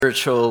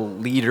Spiritual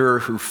leader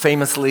who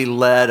famously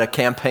led a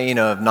campaign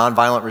of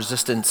nonviolent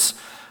resistance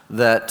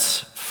that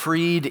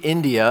freed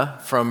India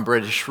from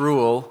British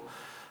rule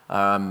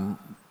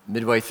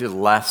midway through the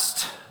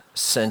last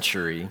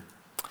century.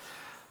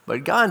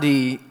 But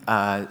Gandhi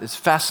is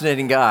a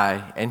fascinating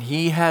guy, and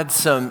he had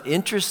some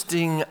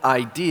interesting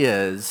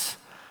ideas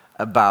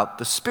about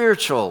the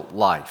spiritual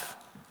life.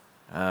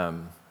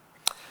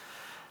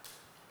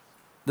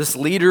 This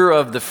leader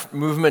of the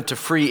movement to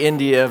free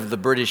India of the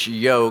British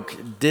yoke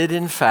did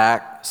in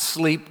fact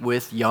sleep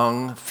with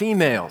young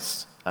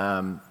females.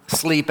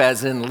 Sleep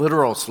as in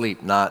literal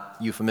sleep, not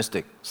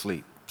euphemistic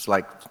sleep. It's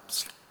like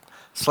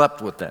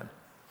slept with them.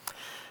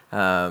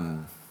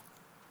 And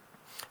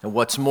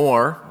what's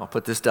more, I'll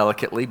put this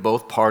delicately,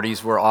 both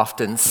parties were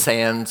often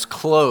sans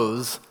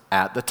clothes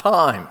at the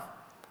time.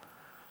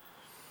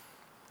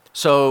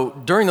 So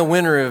during the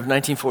winter of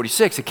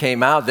 1946, it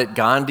came out that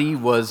Gandhi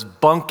was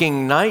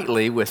bunking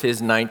nightly with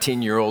his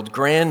 19-year-old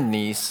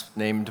grandniece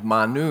named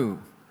Manu.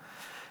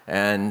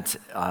 And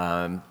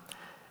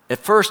at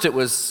first it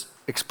was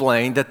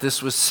explained that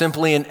this was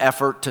simply an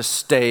effort to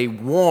stay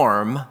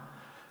warm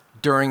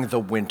during the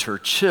winter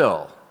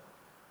chill.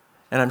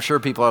 And I'm sure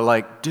people are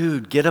like,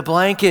 dude, get a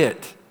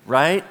blanket,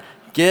 right?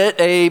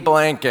 Get a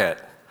blanket.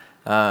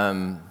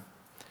 But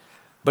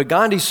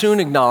Gandhi soon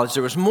acknowledged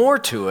there was more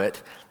to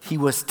it. He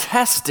was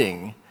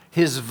testing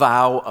his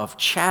vow of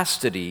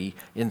chastity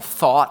in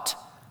thought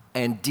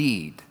and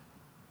deed.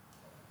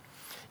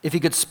 If he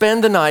could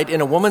spend the night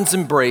in a woman's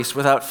embrace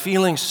without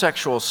feeling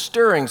sexual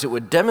stirrings, it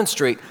would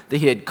demonstrate that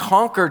he had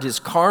conquered his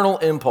carnal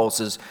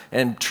impulses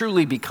and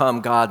truly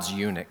become God's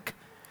eunuch.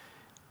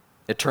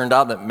 It turned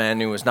out that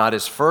Manu was not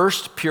his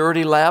first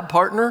purity lab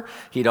partner.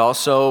 He'd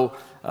also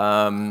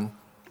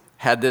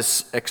had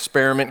this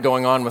experiment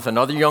going on with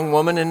another young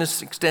woman in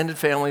his extended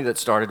family that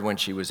started when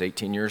she was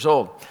 18 years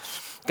old.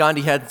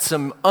 Gandhi had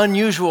some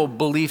unusual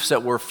beliefs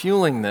that were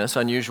fueling this,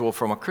 unusual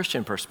from a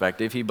Christian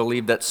perspective. He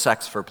believed that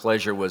sex for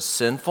pleasure was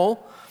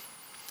sinful,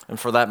 and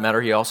for that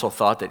matter, he also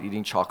thought that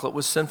eating chocolate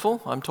was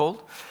sinful, I'm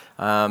told.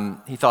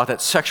 He thought that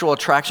sexual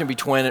attraction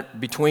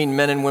between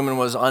men and women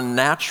was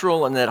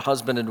unnatural and that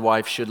husband and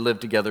wife should live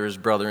together as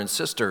brother and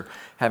sister,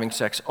 having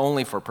sex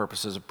only for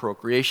purposes of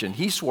procreation.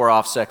 He swore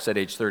off sex at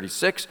age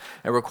 36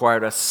 and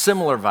required a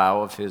similar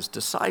vow of his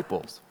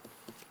disciples.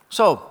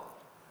 So,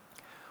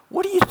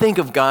 what do you think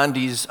of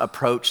Gandhi's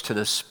approach to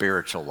the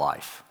spiritual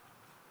life?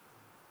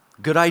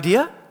 Good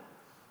idea?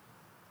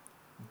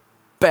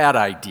 Bad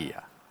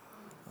idea.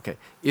 Okay,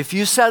 if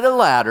you said the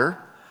latter,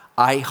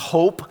 I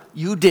hope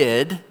you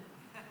did.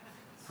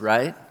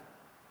 Right?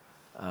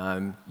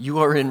 You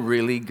are in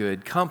really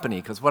good company,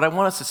 because what I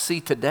want us to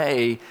see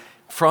today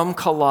from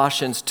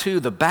Colossians 2,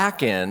 the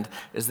back end,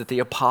 is that the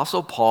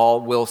Apostle Paul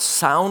will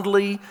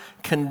soundly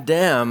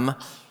condemn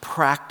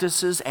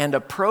practices and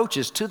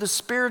approaches to the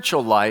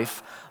spiritual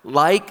life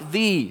like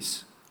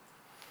these.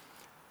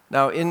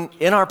 Now,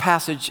 in our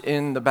passage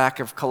in the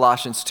back of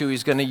Colossians 2,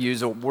 he's going to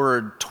use a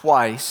word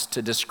twice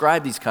to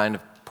describe these kind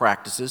of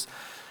practices.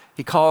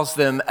 He calls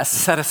them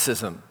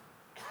asceticism.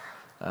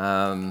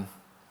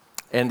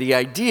 And the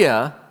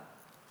idea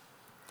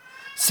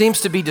seems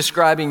to be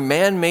describing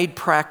man-made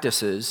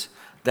practices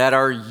that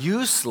are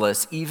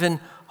useless, even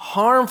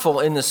harmful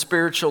in the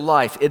spiritual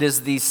life. It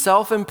is the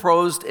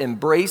self-imposed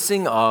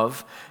embracing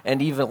of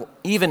and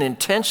even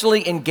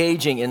intentionally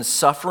engaging in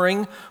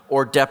suffering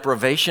or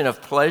deprivation of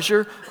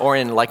pleasure,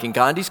 or like in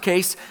Gandhi's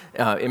case,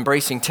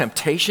 embracing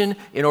temptation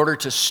in order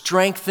to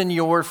strengthen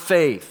your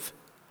faith.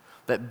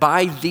 That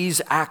by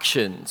these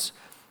actions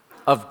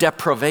of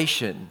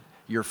deprivation,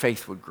 your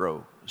faith would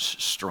grow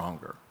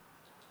stronger.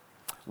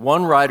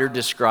 One writer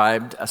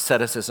described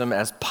asceticism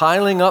as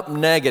piling up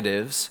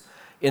negatives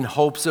in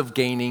hopes of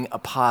gaining a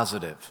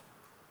positive.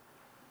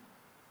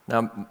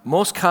 Now,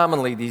 most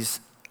commonly, these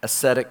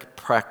ascetic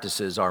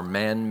practices are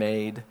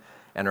man-made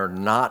and are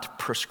not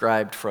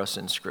prescribed for us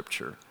in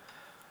Scripture.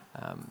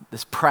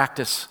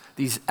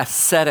 These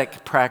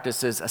ascetic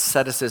practices,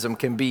 asceticism,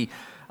 can be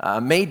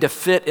made to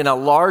fit in a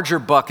larger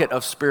bucket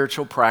of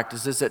spiritual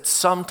practices that's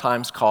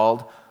sometimes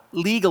called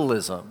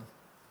legalism.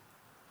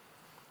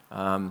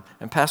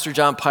 And Pastor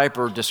John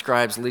Piper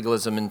describes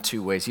legalism in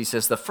two ways. He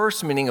says the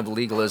first meaning of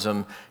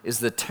legalism is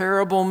the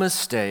terrible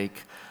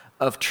mistake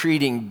of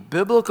treating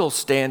biblical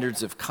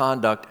standards of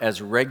conduct as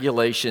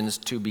regulations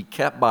to be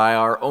kept by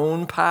our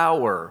own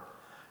power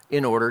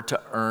in order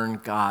to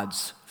earn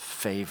God's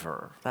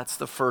favor. That's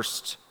the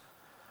first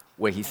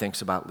way he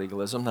thinks about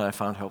legalism that I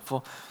found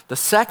helpful. The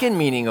second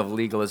meaning of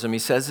legalism, he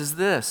says, is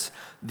this: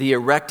 the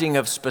erecting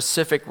of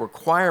specific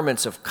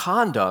requirements of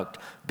conduct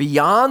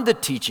beyond the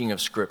teaching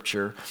of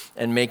Scripture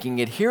and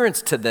making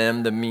adherence to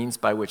them the means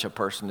by which a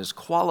person is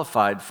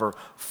qualified for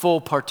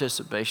full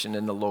participation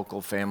in the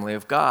local family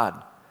of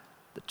God,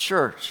 the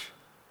church.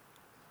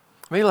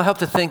 Maybe it'll help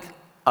to think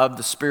of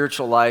the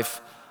spiritual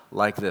life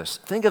like this.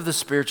 Think of the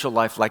spiritual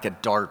life like a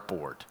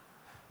dartboard,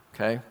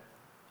 okay?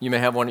 You may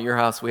have one at your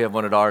house, we have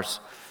one at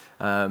ours.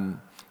 In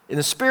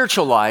the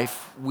spiritual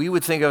life, we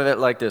would think of it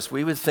like this.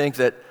 We would think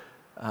that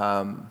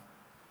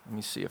Let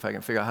me see if I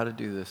can figure out how to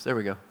do this. There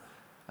we go.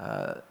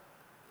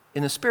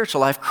 In the spiritual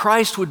life,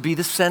 Christ would be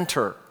the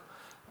center.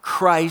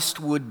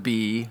 Christ would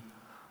be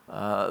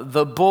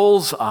the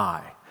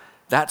bullseye.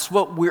 That's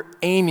what we're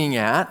aiming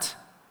at.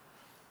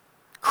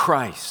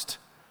 Christ.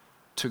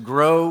 To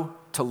grow,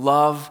 to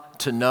love,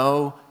 to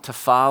know, to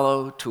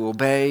follow, to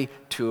obey,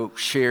 to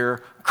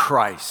share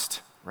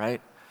Christ, right?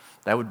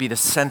 That would be the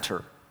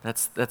center.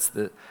 That's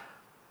the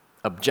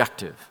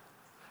objective.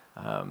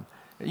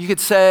 You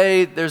could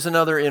say there's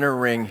another inner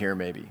ring here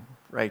maybe,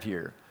 right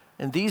here.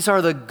 And these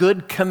are the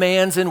good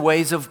commands and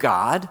ways of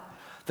God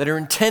that are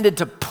intended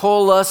to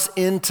pull us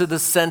into the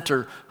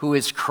center, who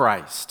is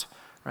Christ,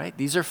 right?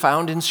 These are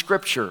found in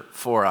Scripture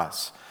for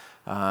us.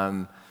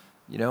 Don't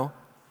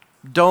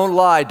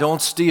lie,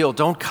 don't steal,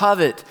 don't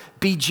covet,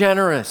 be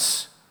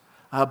generous,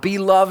 be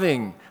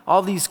loving.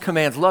 All these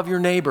commands, love your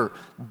neighbor.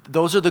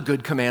 Those are the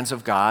good commands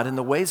of God and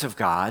the ways of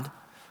God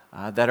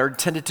that are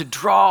intended to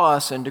draw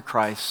us into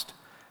Christ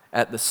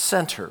at the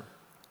center.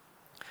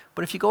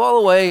 But if you go all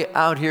the way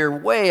out here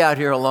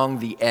along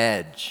the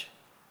edge,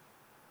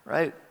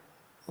 right,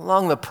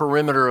 along the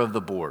perimeter of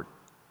the board,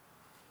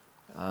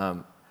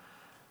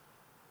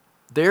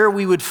 there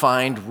we would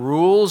find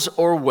rules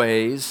or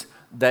ways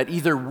that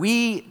either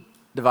we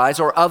devise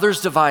or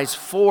others devise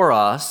for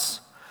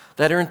us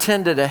that are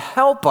intended to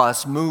help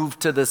us move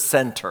to the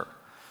center,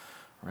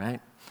 right?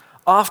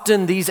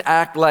 Often these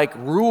act like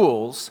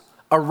rules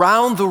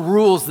around the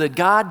rules that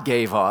God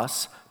gave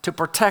us to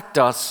protect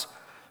us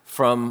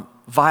from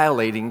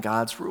violating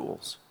God's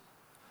rules.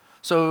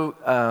 So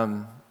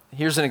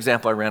here's an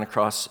example I ran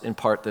across in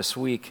part this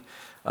week.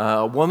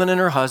 A woman and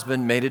her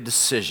husband made a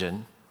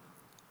decision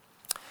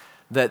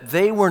that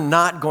they were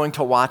not going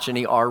to watch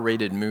any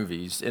R-rated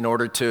movies in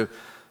order to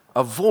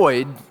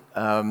avoid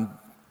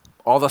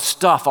all the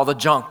stuff, all the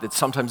junk that's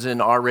sometimes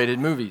in R-rated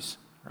movies,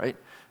 right?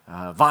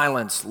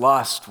 Violence,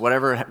 lust,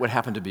 whatever it would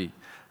happen to be.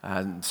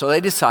 So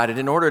they decided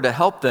in order to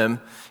help them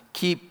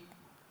keep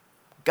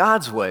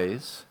God's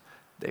ways,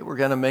 they were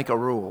going to make a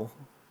rule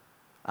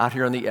out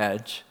here on the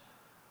edge.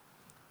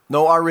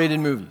 No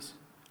R-rated movies.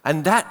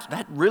 And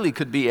that really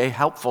could be a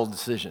helpful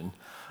decision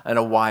and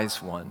a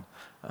wise one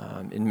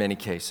in many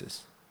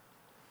cases.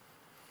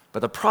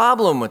 But the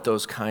problem with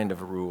those kind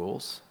of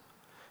rules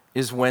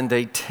is when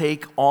they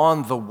take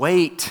on the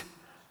weight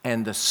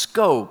and the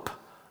scope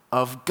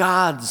of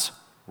God's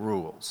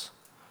rules,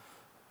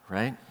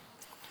 right?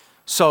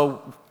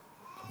 So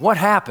what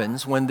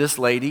happens when this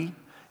lady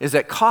is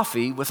at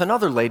coffee with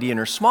another lady in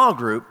her small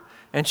group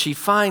and she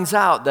finds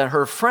out that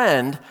her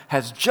friend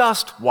has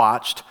just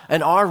watched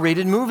an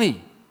R-rated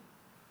movie?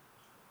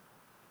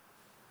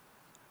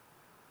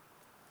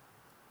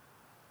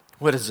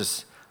 What is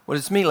this? What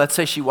does it mean? Let's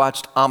say she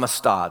watched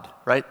Amistad,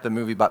 right? The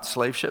movie about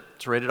slave ship.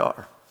 It's rated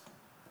R.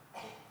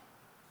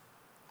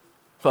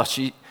 Well,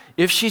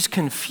 if she's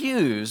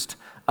confused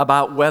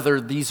about whether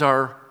these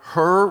are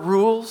her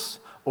rules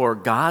or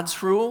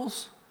God's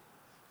rules,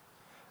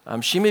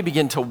 she may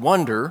begin to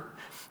wonder,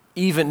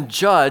 even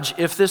judge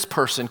if this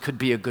person could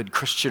be a good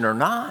Christian or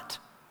not.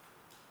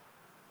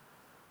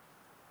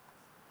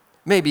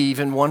 Maybe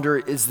even wonder,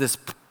 is this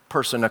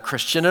person a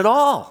Christian at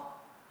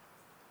all?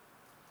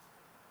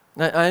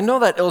 Now, I know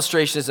that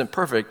illustration isn't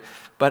perfect,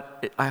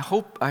 but I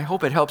hope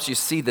it helps you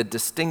see the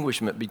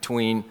distinguishment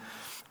between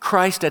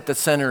Christ at the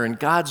center and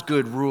God's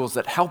good rules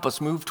that help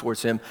us move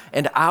towards Him,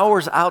 and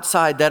ours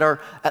outside that are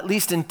at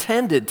least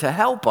intended to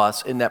help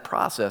us in that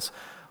process.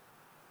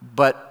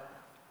 But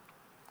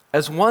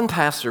as one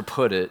pastor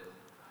put it,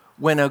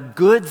 when a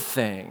good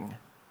thing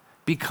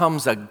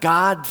becomes a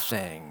God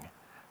thing,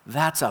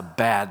 that's a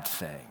bad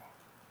thing.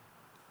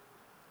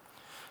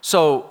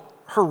 So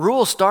her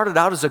rule started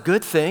out as a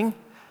good thing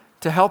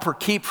to help her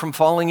keep from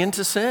falling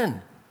into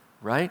sin,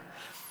 right?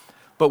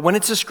 But when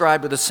it's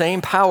described with the same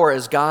power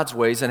as God's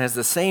ways and has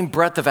the same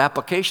breadth of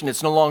application,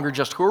 it's no longer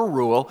just her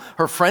rule.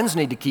 Her friends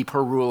need to keep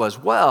her rule as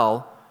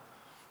well.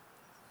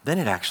 Then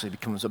it actually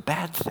becomes a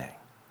bad thing.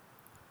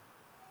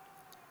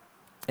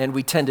 And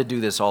we tend to do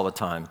this all the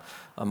time.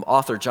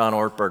 Author John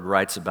Ortberg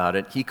writes about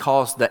it. He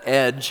calls the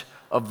edge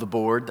of the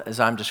board, as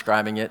I'm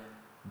describing it,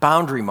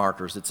 boundary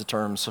markers. It's a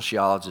term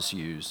sociologists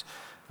use,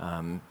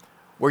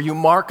 where you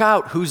mark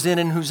out who's in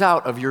and who's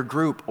out of your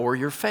group or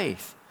your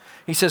faith.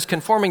 He says,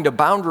 conforming to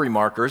boundary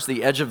markers,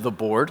 the edge of the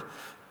board,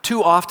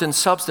 too often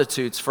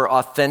substitutes for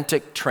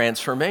authentic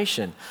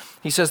transformation.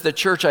 He says, the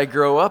church I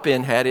grew up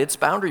in had its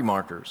boundary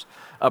markers.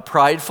 A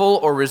prideful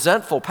or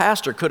resentful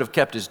pastor could have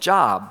kept his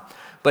job,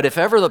 but if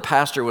ever the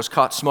pastor was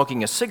caught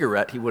smoking a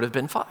cigarette, he would have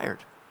been fired.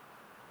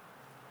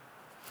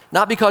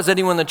 Not because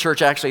anyone in the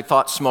church actually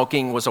thought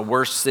smoking was a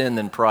worse sin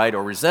than pride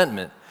or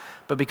resentment,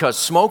 but because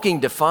smoking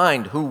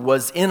defined who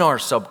was in our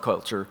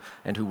subculture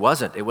and who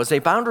wasn't. It was a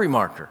boundary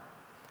marker.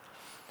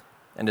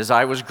 And as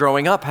I was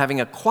growing up, having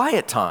a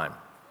quiet time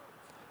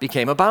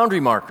became a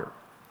boundary marker,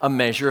 a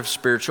measure of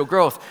spiritual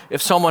growth.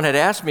 If someone had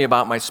asked me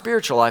about my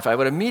spiritual life, I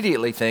would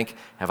immediately think,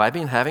 have I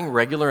been having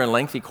regular and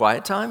lengthy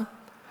quiet time?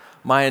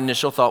 My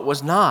initial thought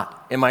was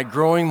not. Am I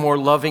growing more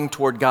loving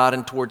toward God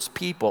and towards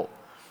people?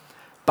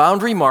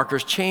 Boundary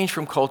markers change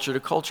from culture to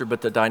culture,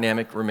 but the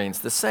dynamic remains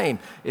the same.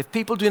 If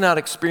people do not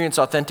experience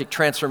authentic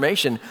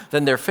transformation,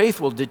 then their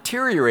faith will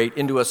deteriorate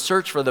into a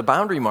search for the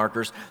boundary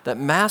markers that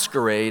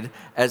masquerade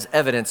as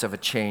evidence of a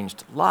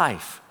changed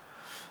life.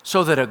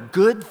 So that a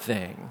good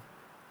thing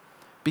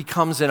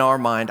becomes in our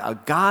mind a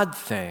God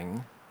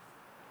thing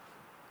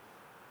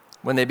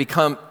when they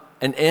become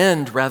an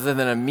end rather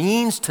than a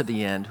means to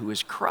the end, who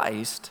is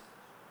Christ.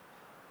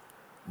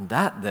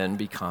 That then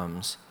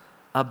becomes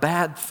a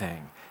bad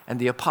thing. And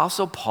the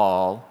Apostle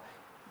Paul,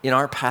 in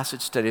our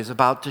passage today, is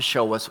about to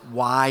show us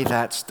why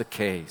that's the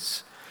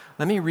case.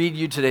 Let me read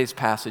you today's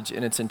passage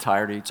in its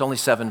entirety. It's only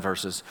 7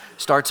 verses.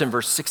 Starts in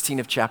verse 16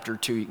 of chapter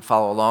 2. You can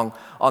follow along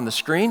on the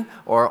screen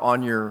or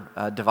on your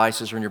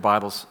devices or in your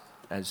Bibles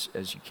as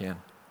you can.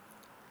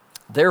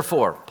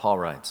 Therefore, Paul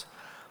writes,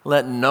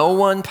 let no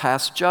one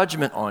pass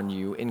judgment on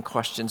you in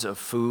questions of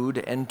food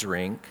and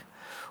drink,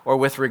 or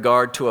with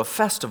regard to a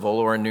festival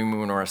or a new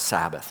moon or a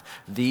Sabbath.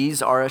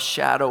 These are a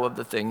shadow of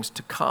the things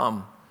to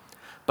come,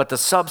 but the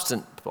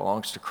substance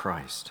belongs to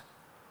Christ.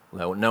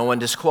 Let no one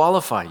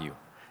disqualify you,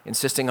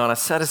 insisting on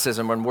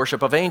asceticism and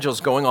worship of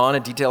angels, going on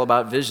in detail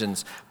about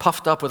visions,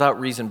 puffed up without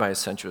reason by a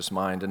sensuous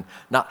mind, and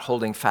not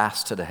holding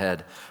fast to the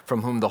head,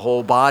 from whom the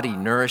whole body,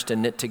 nourished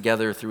and knit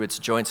together through its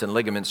joints and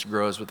ligaments,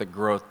 grows with a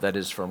growth that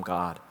is from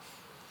God.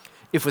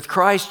 If with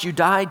Christ you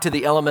died to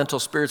the elemental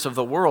spirits of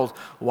the world,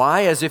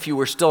 why, as if you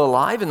were still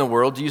alive in the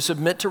world, do you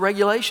submit to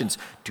regulations?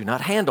 Do not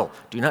handle,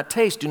 do not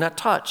taste, do not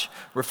touch,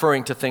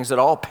 referring to things that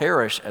all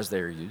perish as they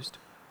are used,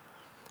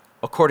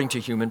 according to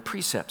human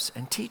precepts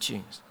and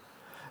teachings.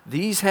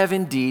 These have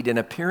indeed an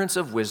appearance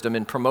of wisdom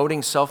in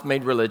promoting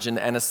self-made religion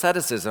and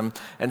asceticism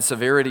and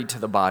severity to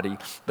the body,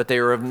 but they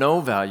are of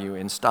no value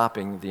in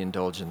stopping the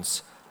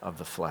indulgence of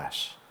the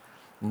flesh.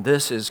 And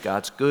this is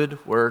God's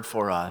good word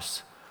for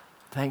us.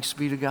 Thanks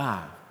be to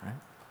God, right?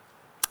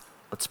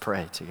 Let's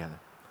pray together.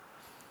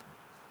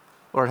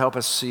 Lord, help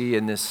us see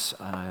in this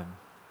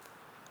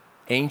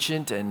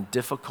ancient and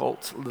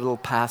difficult little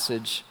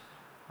passage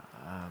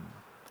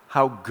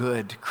how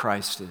good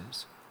Christ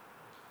is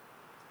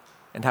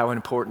and how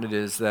important it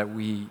is that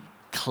we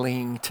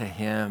cling to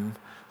him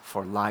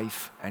for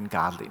life and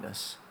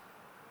godliness.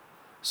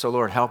 So,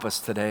 Lord, help us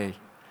today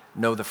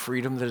know the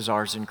freedom that is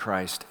ours in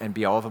Christ and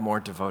be all the more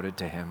devoted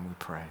to him, we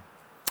pray.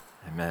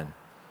 Amen.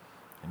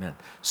 Amen.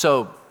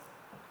 So,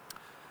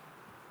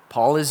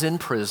 Paul is in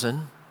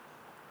prison,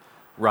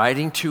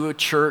 writing to a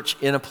church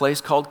in a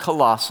place called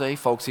Colossae.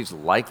 Folks he's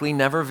likely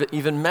never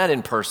even met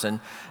in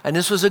person. And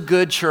this was a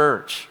good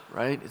church,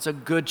 right? It's a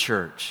good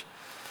church.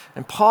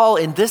 And Paul,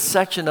 in this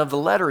section of the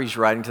letter he's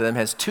writing to them,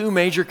 has 2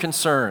 major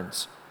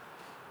concerns.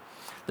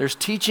 There's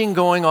teaching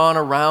going on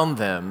around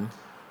them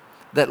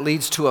that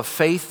leads to a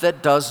faith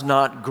that does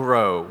not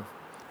grow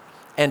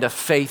and a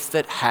faith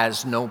that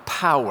has no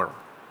power.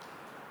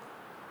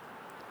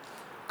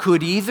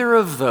 Could either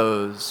of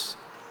those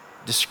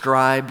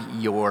describe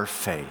your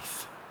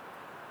faith?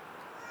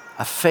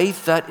 A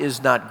faith that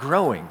is not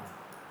growing,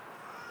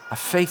 a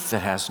faith that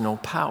has no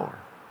power.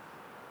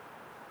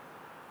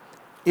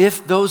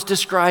 If those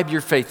describe your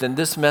faith, then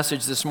this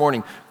message this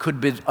morning could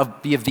be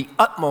of the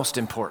utmost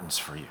importance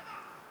for you.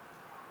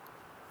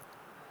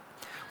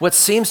 What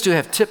seems to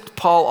have tipped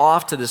Paul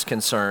off to this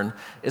concern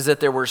is that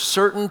there were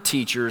certain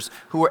teachers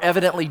who were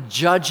evidently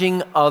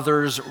judging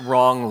others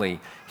wrongly.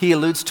 He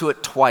alludes to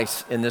it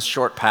twice in this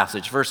short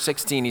passage. Verse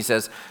 16, he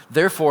says,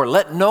 therefore,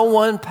 let no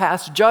one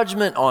pass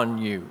judgment on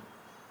you.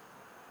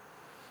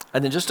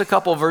 And then just a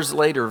couple of verses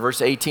later,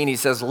 verse 18, he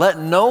says, let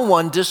no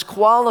one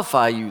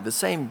disqualify you. The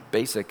same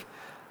basic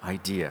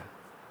idea.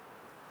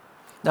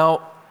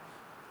 Now,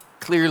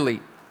 clearly,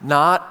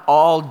 not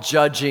all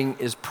judging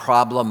is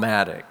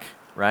problematic,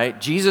 right?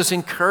 Jesus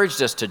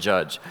encouraged us to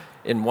judge.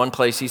 In one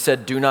place, he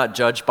said, do not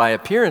judge by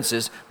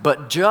appearances,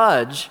 but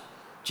judge.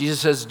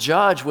 Jesus says,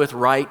 judge with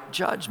right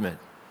judgment.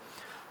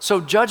 So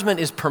judgment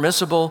is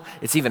permissible.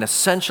 It's even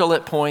essential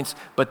at points.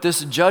 But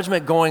this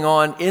judgment going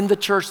on in the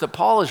church that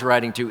Paul is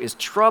writing to is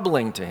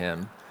troubling to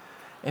him.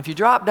 And if you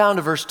drop down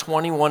to verse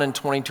 21 and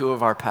 22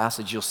 of our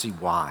passage, you'll see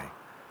why.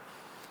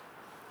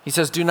 He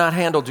says, do not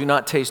handle, do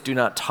not taste, do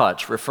not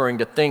touch, referring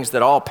to things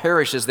that all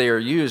perish as they are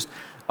used,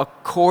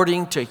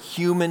 according to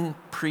human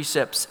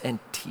precepts and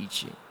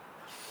teaching.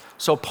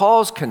 So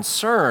Paul's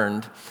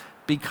concerned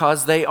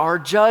because they are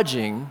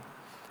judging,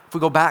 if we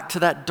go back to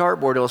that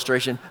dartboard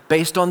illustration,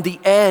 based on the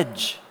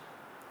edge,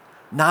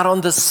 not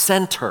on the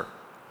center,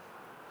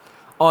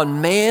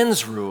 on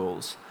man's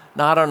rules,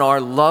 not on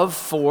our love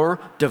for,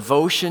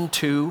 devotion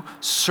to,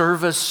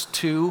 service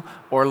to,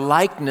 or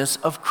likeness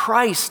of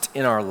Christ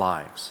in our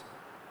lives.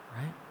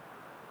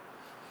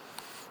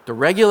 The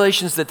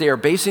regulations that they are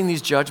basing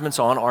these judgments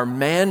on are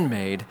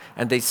man-made,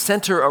 and they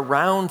center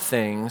around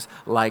things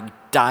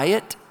like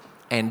diet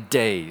and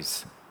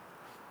days.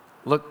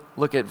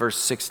 Look at verse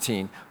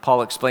 16.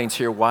 Paul explains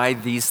here why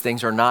these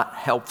things are not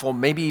helpful,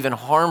 maybe even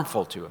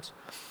harmful to us.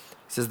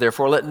 He says,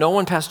 therefore, let no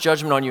one pass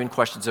judgment on you in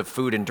questions of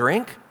food and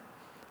drink,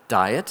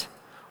 diet,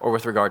 or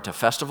with regard to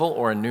festival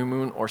or a new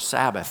moon or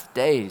Sabbath,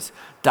 days.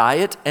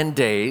 Diet and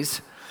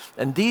days.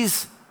 And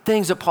these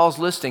things that Paul's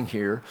listing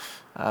here,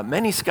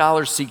 many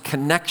scholars see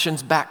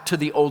connections back to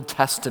the Old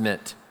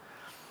Testament,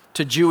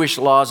 to Jewish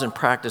laws and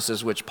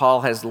practices which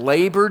Paul has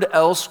labored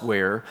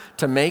elsewhere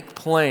to make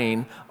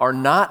plain are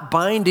not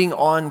binding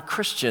on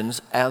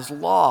Christians as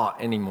law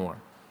anymore.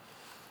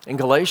 In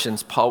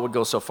Galatians, Paul would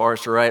go so far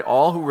as to write,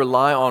 all who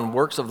rely on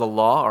works of the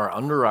law are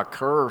under a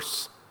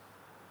curse.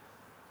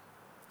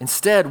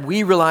 Instead,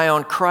 we rely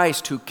on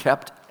Christ who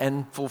kept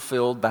and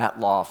fulfilled that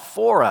law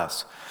for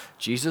us.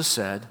 Jesus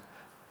said,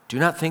 do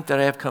not think that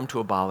I have come to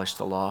abolish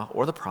the law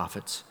or the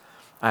prophets.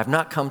 I have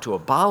not come to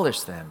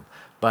abolish them,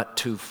 but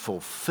to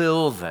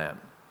fulfill them.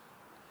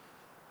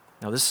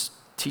 Now this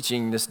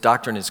teaching, this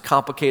doctrine is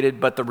complicated,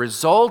 but the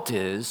result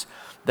is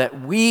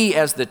that we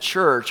as the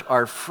church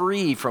are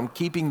free from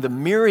keeping the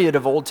myriad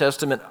of Old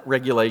Testament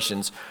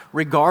regulations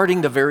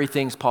regarding the very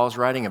things Paul's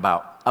writing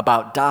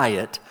about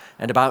diet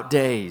and about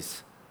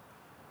days.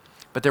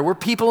 But there were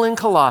people in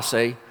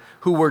Colossae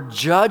who were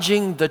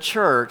judging the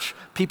church,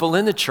 people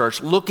in the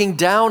church, looking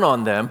down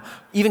on them,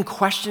 even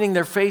questioning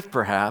their faith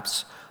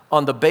perhaps,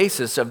 on the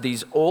basis of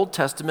these Old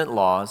Testament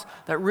laws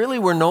that really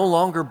were no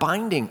longer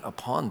binding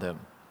upon them.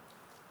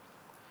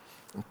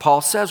 And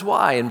Paul says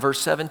why in verse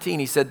 17.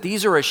 He said,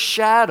 these are a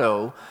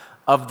shadow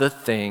of the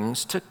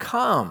things to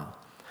come,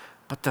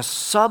 but the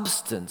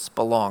substance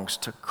belongs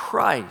to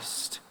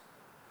Christ.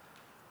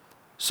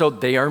 So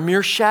they are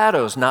mere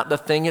shadows, not the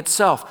thing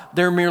itself.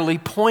 They're merely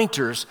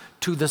pointers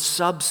to the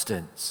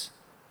substance.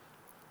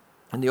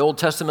 And the Old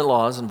Testament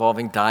laws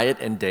involving diet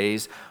and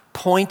days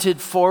pointed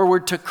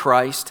forward to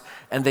Christ,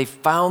 and they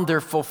found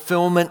their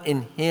fulfillment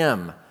in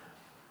Him.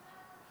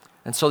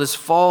 And so this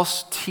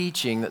false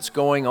teaching that's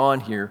going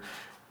on here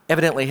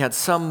evidently had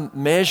some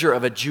measure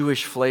of a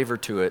Jewish flavor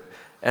to it,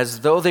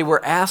 as though they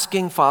were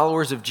asking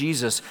followers of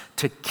Jesus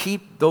to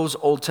keep those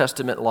Old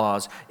Testament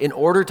laws in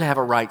order to have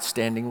a right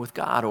standing with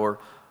God or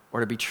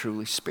to be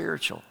truly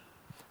spiritual.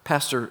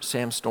 Pastor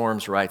Sam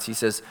Storms writes, he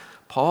says,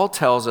 Paul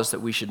tells us that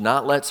we should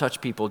not let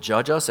such people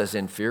judge us as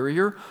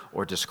inferior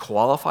or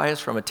disqualify us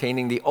from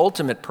attaining the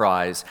ultimate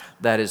prize,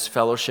 that is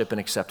fellowship and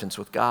acceptance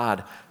with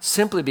God,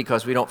 simply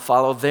because we don't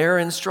follow their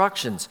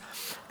instructions.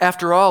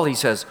 After all, he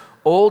says,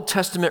 Old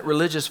Testament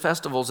religious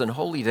festivals and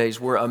holy days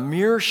were a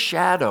mere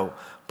shadow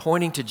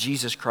pointing to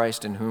Jesus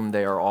Christ in whom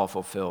they are all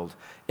fulfilled.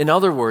 In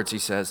other words, he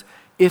says,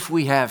 if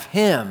we have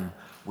Him,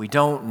 we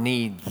don't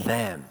need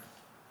them.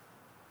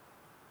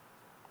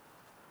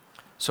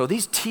 So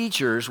these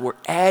teachers were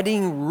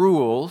adding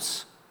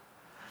rules.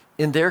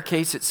 In their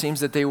case, it seems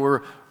that they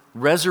were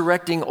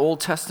resurrecting Old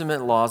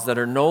Testament laws that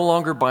are no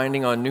longer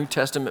binding on New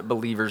Testament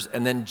believers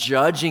and then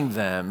judging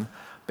them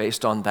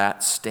based on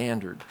that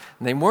standard.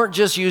 And they weren't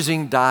just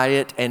using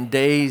diet and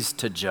days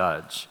to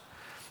judge.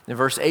 In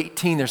verse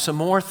 18, there's some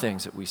more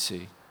things that we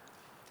see.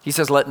 He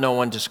says, let no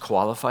one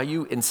disqualify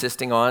you,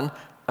 insisting on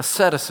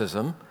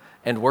asceticism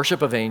and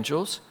worship of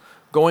angels,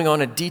 going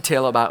on a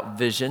detail about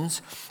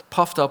visions,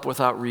 puffed up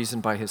without reason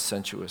by his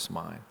sensuous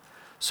mind.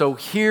 So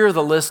here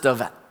the list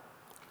of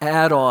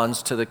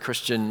add-ons to the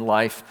Christian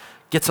life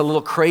gets a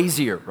little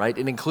crazier, right?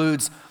 It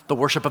includes the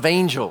worship of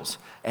angels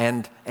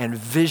and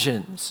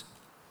visions.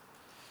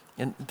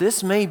 And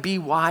this may be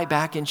why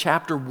back in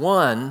chapter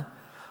 1,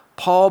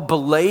 Paul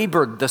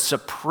belabored the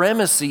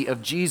supremacy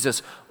of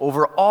Jesus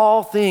over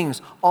all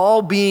things,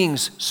 all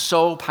beings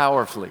so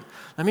powerfully.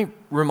 Let me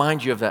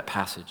remind you of that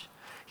passage.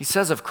 He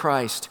says of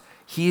Christ,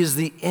 He is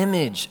the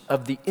image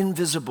of the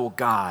invisible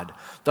God,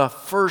 the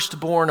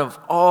firstborn of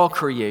all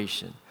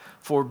creation.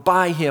 For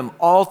by Him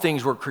all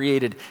things were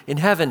created in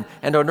heaven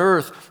and on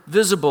earth,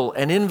 visible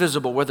and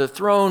invisible, whether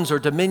thrones or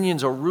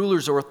dominions or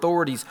rulers or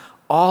authorities,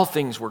 all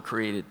things were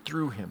created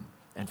through Him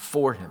and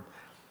for Him.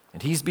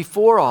 And He's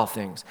before all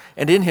things,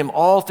 and in Him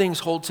all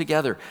things hold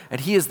together.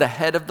 And He is the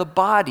head of the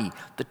body,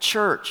 the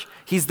church.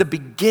 He's the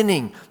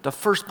beginning, the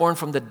firstborn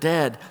from the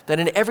dead, that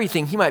in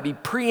everything He might be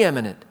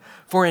preeminent.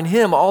 For in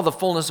Him all the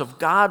fullness of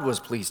God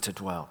was pleased to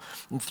dwell,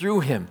 and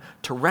through Him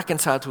to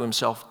reconcile to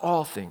Himself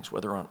all things,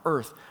 whether on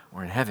earth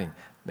or in heaven,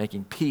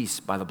 making peace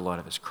by the blood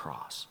of His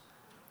cross.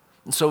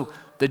 And so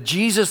the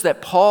Jesus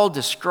that Paul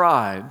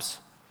describes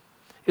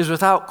is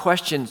without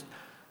question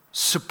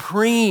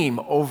supreme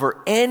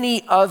over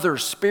any other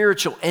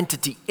spiritual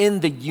entity in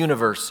the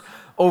universe,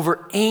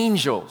 over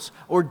angels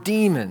or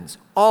demons,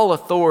 all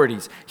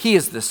authorities. He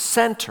is the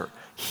center.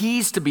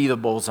 He's to be the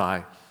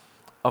bullseye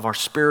of our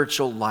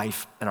spiritual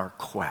life and our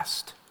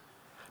quest.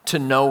 To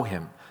know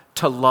Him,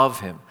 to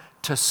love Him,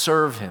 to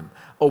serve Him,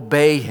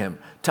 obey Him,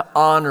 to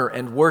honor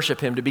and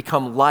worship Him, to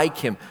become like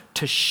Him,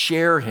 to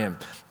share Him.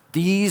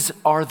 These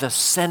are the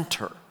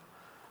center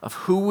of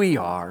who we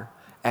are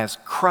as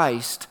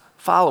Christ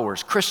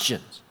followers,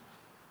 Christians.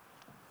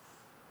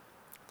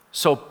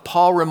 So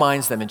Paul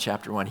reminds them in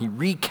chapter 1, he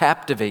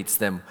recaptivates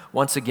them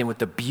once again with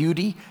the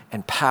beauty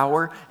and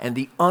power and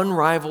the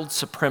unrivaled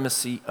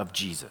supremacy of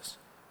Jesus.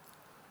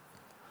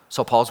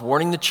 So Paul's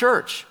warning the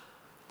church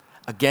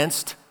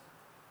against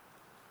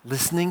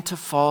listening to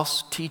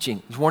false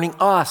teaching. He's warning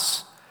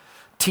us,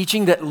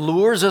 teaching that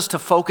lures us to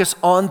focus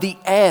on the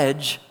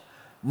edge,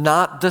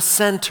 not the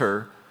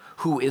center,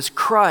 who is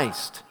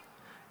Christ.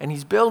 And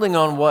he's building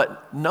on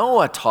what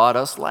Noah taught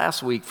us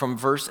last week from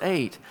verse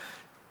 8.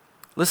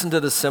 Listen to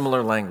the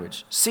similar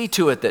language. See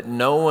to it that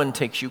no one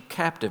takes you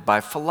captive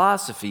by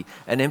philosophy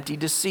and empty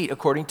deceit,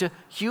 according to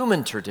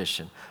human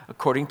tradition,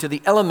 according to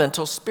the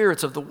elemental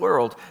spirits of the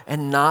world,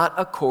 and not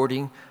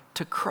according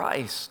to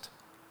Christ.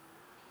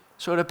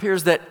 So it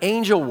appears that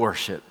angel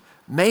worship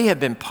may have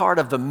been part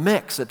of the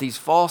mix that these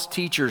false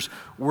teachers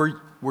were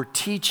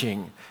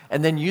teaching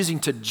and then using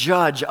to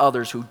judge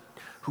others who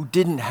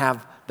didn't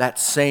have that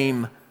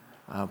same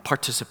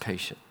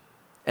participation.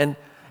 And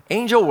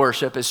angel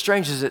worship, as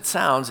strange as it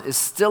sounds, is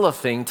still a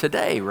thing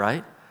today,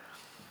 right?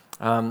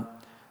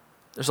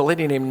 There's a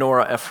lady named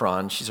Nora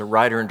Ephron. She's a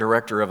writer and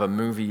director of a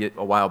movie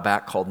a while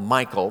back called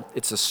Michael.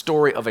 It's a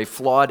story of a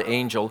flawed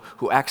angel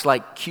who acts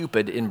like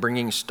Cupid in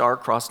bringing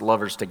star-crossed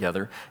lovers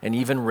together and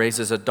even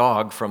raises a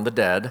dog from the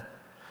dead.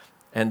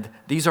 And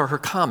these are her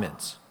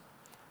comments.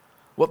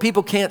 What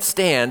people can't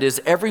stand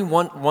is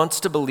everyone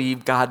wants to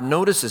believe God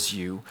notices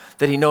you,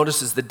 that he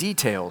notices the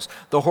details.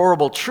 The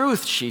horrible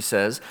truth, she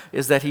says,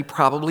 is that he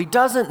probably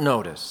doesn't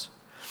notice.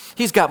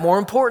 He's got more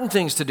important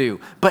things to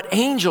do. But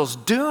angels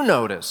do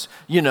notice.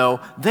 You know,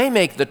 they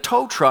make the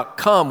tow truck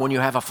come when you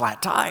have a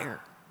flat tire.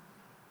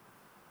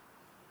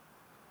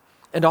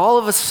 And all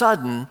of a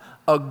sudden,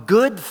 a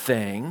good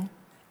thing,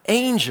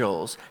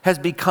 angels, has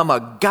become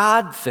a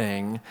God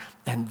thing,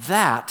 and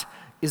that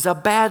is a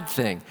bad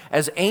thing,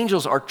 as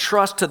angels are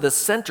thrust to the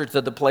center, to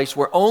the place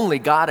where only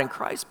God and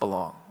Christ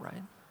belong,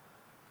 right?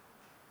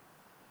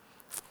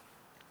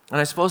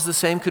 And I suppose the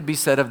same could be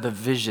said of the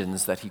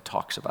visions that he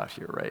talks about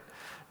here, right?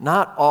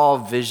 Not all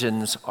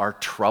visions are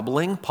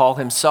troubling. Paul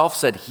himself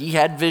said he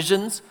had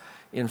visions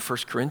in 1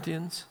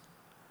 Corinthians.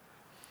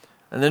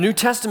 And the New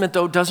Testament,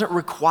 though, doesn't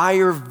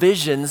require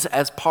visions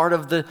as part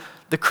of the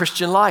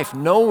Christian life.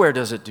 Nowhere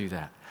does it do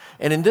that.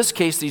 And in this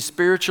case, these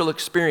spiritual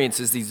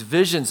experiences, these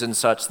visions and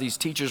such, these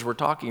teachers were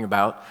talking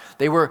about,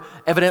 they were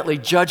evidently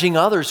judging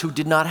others who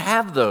did not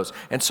have those.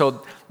 And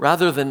so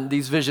rather than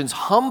these visions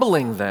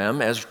humbling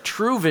them as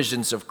true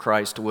visions of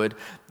Christ would,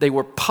 they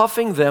were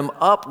puffing them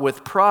up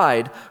with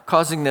pride,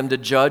 causing them to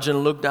judge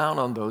and look down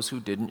on those who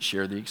didn't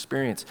share the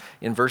experience.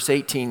 In verse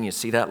 18, you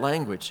see that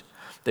language.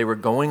 They were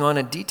going on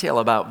in detail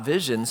about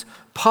visions,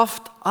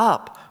 puffed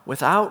up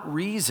without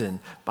reason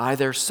by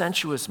their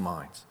sensuous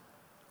minds.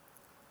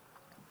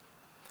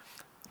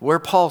 Where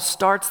Paul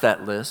starts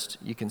that list,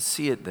 you can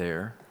see it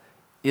there,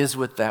 is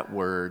with that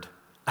word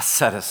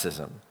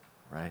asceticism,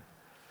 right?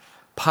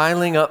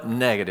 Piling up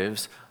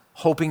negatives,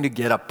 hoping to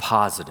get a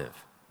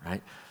positive,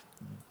 right?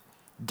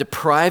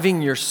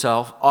 Depriving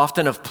yourself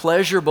often of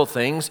pleasurable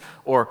things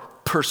or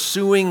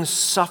pursuing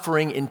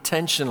suffering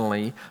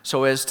intentionally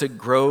so as to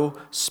grow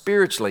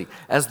spiritually,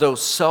 as though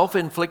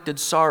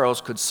self-inflicted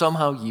sorrows could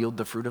somehow yield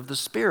the fruit of the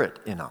Spirit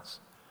in us.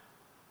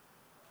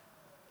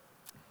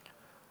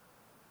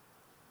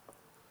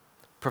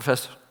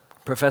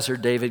 Professor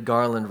David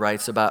Garland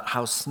writes about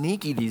how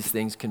sneaky these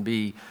things can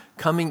be,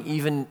 coming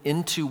even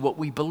into what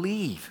we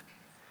believe.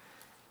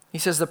 He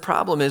says the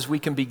problem is we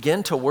can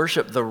begin to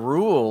worship the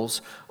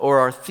rules or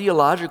our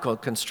theological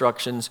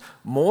constructions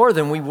more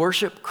than we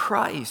worship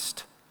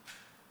Christ.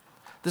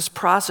 This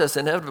process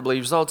inevitably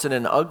results in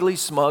an ugly,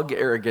 smug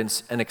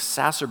arrogance and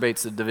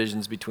exacerbates the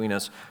divisions between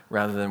us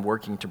rather than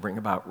working to bring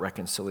about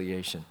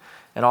reconciliation.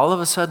 And all of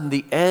a sudden,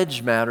 the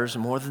edge matters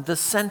more than the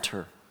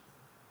center.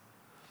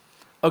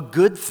 A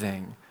good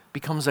thing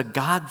becomes a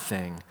God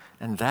thing,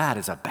 and that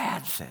is a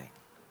bad thing.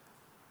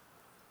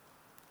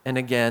 And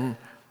again,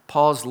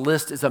 Paul's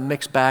list is a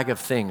mixed bag of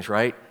things,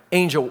 right?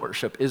 Angel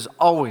worship is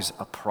always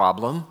a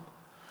problem,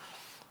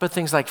 but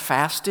things like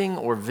fasting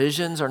or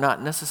visions are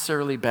not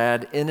necessarily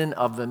bad in and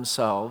of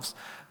themselves,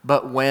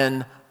 but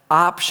when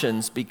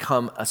options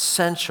become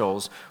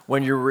essentials,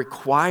 when you're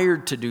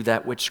required to do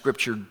that which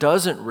Scripture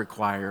doesn't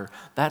require,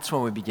 that's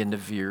when we begin to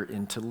veer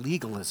into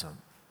legalism.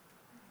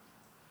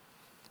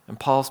 And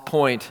Paul's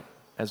point,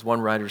 as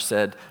one writer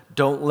said,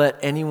 don't let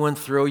anyone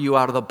throw you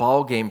out of the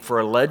ballgame for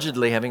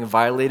allegedly having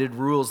violated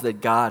rules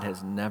that God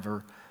has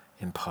never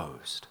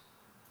imposed.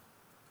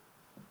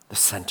 The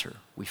center.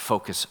 We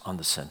focus on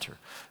the center.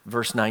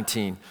 Verse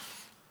 19,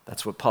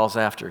 that's what Paul's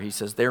after. He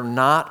says, they're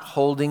not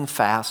holding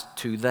fast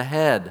to the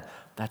head.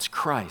 That's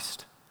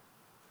Christ.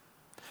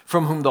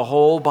 From whom the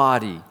whole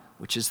body,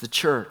 which is the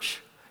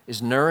church,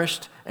 is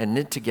nourished and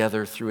knit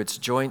together through its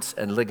joints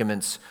and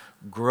ligaments,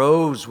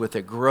 grows with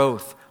a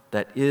growth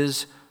that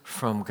is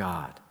from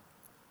God.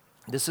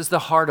 This is the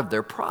heart of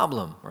their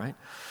problem, right?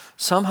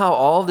 Somehow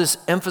all this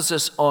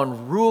emphasis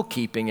on rule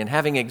keeping and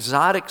having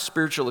exotic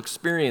spiritual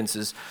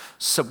experiences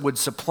would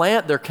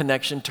supplant their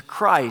connection to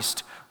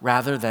Christ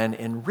rather than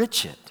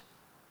enrich it.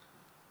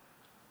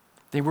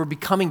 They were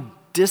becoming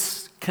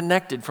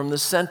disconnected from the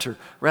center.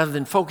 Rather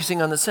than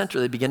focusing on the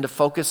center, they began to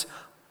focus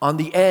on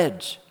the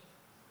edge.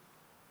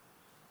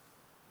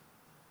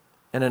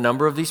 And a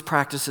number of these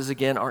practices,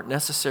 again, aren't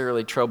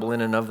necessarily trouble in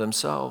and of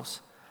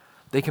themselves.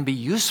 They can be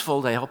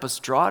useful to help us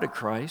draw to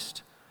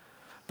Christ.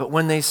 But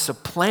when they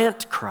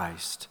supplant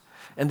Christ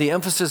and the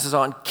emphasis is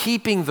on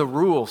keeping the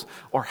rules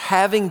or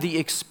having the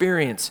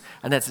experience,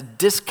 and that's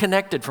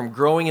disconnected from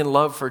growing in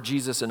love for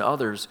Jesus and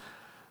others,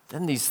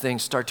 then these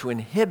things start to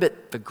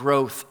inhibit the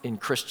growth in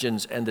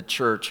Christians and the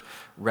church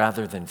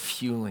rather than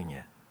fueling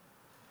it.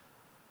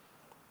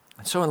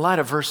 And so in light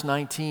of verse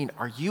 19,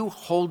 are you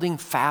holding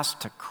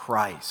fast to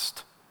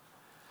Christ?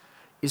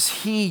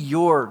 Is he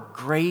your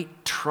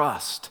great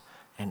trust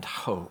and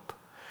hope?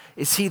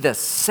 Is he the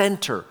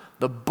center,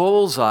 the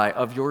bullseye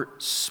of your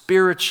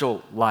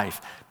spiritual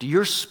life? Do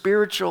your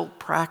spiritual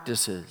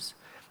practices,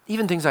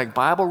 even things like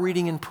Bible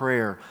reading and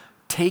prayer,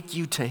 take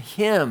you to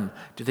him?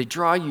 Do they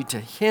draw you to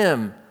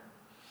him?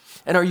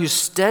 And are you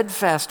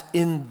steadfast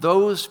in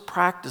those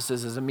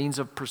practices as a means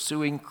of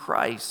pursuing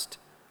Christ?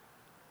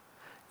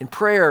 In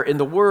prayer, in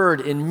the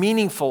Word, in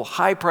meaningful,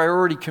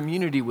 high-priority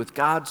community with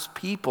God's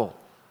people.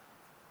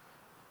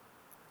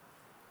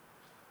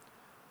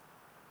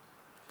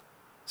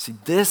 See,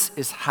 this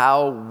is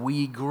how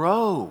we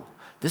grow.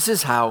 This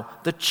is how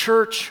the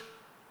church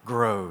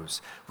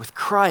grows, with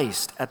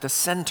Christ at the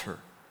center.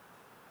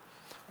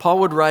 Paul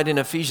would write in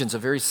Ephesians a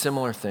very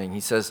similar thing.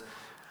 He says,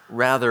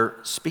 rather,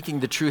 speaking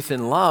the truth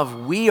in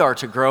love, we are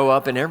to grow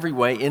up in every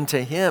way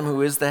into him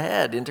who is the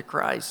head, into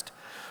Christ,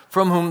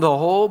 from whom the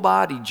whole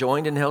body,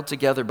 joined and held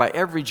together by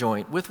every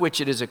joint with which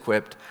it is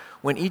equipped,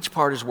 when each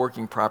part is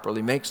working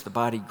properly, makes the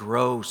body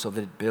grow so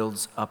that it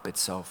builds up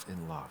itself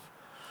in love.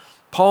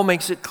 Paul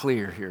makes it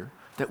clear here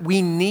that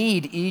we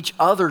need each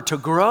other to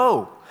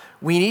grow.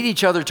 We need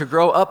each other to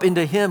grow up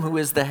into him who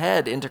is the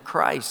head, into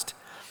Christ,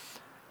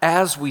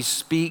 as we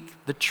speak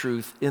the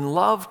truth in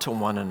love to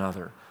one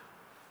another,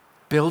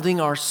 building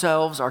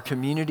ourselves, our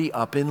community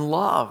up in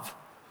love.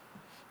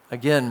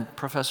 Again,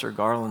 Professor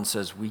Garland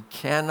says, we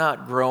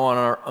cannot grow on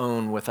our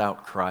own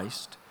without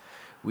Christ.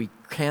 We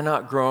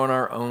cannot grow on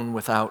our own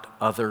without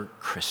other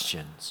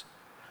Christians.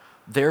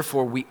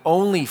 Therefore, we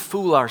only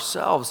fool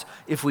ourselves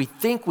if we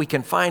think we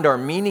can find our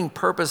meaning,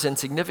 purpose, and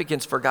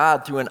significance for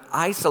God through an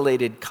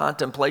isolated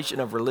contemplation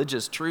of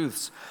religious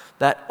truths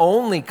that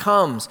only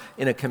comes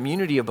in a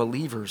community of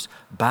believers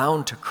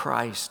bound to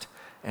Christ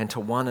and to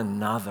one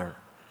another.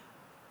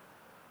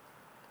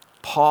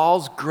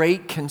 Paul's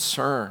great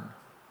concern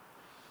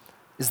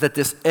is that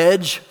this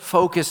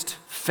edge-focused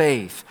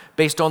faith,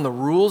 based on the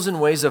rules and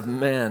ways of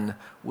men,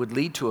 would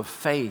lead to a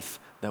faith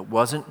that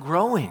wasn't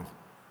growing.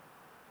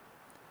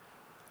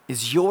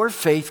 Is your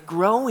faith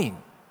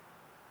growing?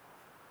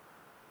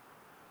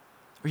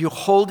 Are you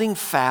holding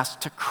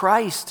fast to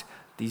Christ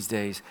these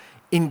days,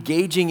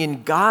 engaging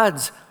in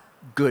God's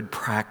good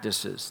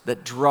practices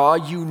that draw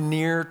you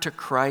near to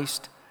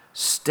Christ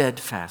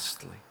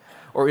steadfastly?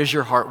 Or is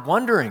your heart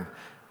wandering?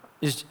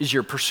 Is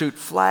your pursuit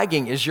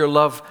flagging? Is your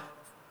love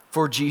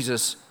for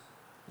Jesus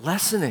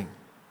lessening?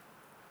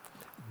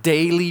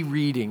 Daily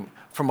reading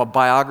from a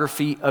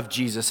biography of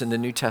Jesus in the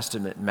New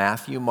Testament,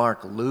 Matthew,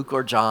 Mark, Luke,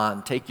 or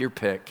John, take your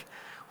pick,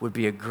 would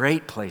be a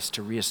great place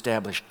to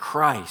reestablish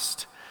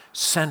Christ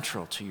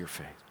central to your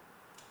faith.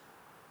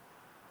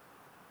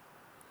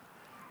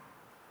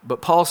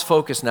 But Paul's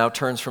focus now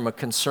turns from a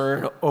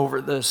concern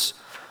over this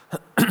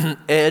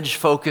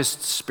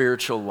edge-focused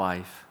spiritual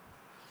life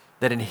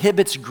that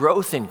inhibits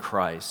growth in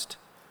Christ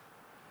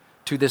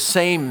to the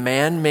same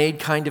man-made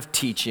kind of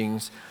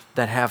teachings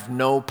that have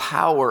no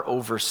power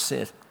over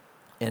sin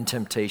and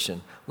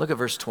temptation. Look at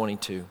verse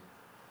 22.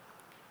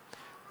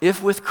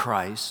 If with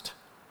Christ,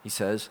 he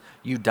says,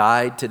 you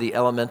died to the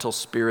elemental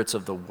spirits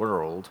of the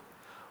world,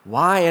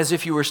 why, as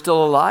if you were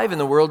still alive in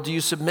the world, do you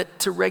submit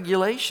to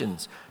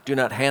regulations? Do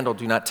not handle,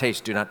 do not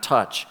taste, do not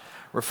touch,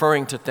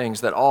 referring to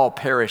things that all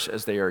perish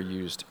as they are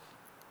used,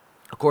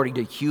 according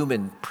to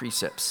human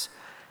precepts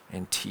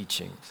and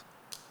teachings.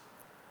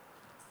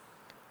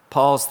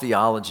 Paul's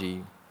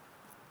theology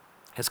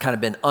has kind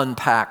of been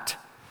unpacked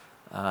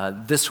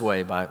this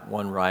way by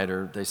one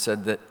writer. They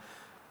said that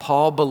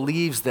Paul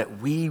believes that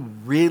we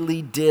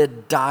really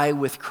did die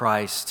with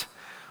Christ.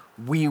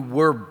 We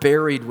were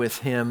buried with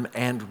him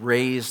and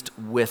raised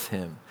with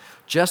him.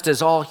 Just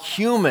as all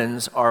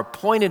humans are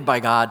appointed by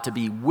God to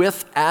be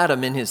with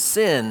Adam in his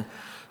sin,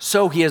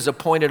 so he has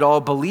appointed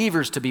all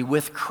believers to be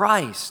with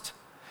Christ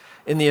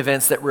in the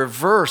events that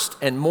reversed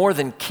and more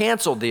than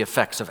canceled the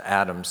effects of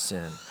Adam's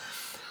sin.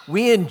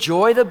 We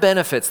enjoy the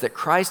benefits that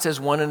Christ has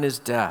won in his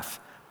death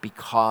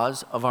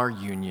because of our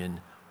union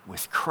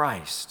with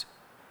Christ.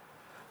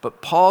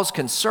 But Paul's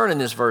concern in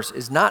this verse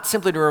is not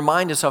simply to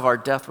remind us of our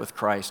death with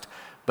Christ,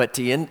 but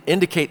to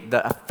indicate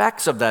the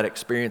effects of that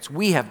experience.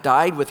 We have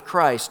died with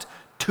Christ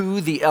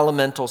to the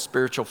elemental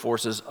spiritual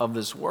forces of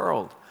this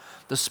world.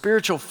 The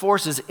spiritual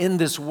forces in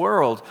this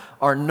world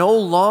are no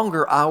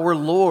longer our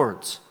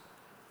lords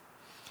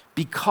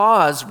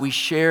because we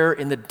share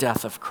in the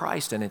death of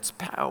Christ and its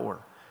power.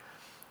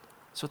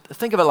 So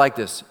think of it like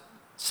this.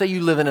 Say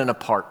you live in an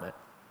apartment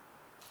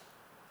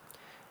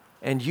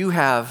and you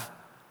have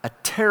a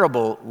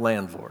terrible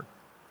landlord.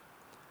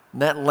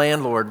 And that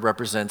landlord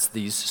represents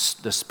the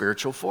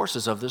spiritual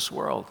forces of this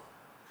world.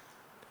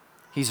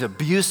 He's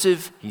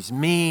abusive, he's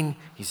mean,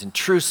 he's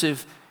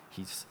intrusive,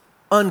 he's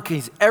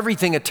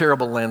everything a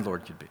terrible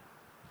landlord could be.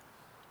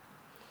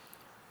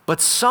 but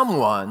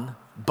someone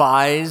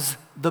buys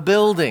the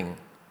building,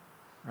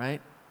 right?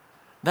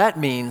 That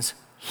means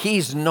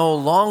he's no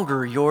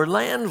longer your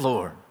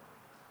landlord.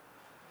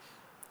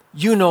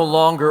 You no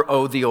longer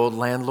owe the old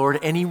landlord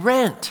any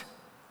rent.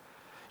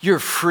 You're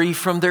free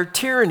from their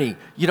tyranny.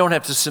 You don't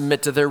have to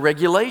submit to their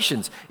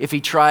regulations. If he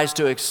tries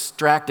to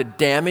extract a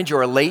damage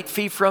or a late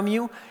fee from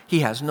you, he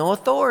has no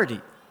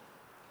authority.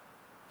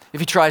 If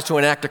he tries to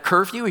enact a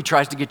curfew, he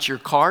tries to get your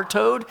car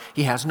towed,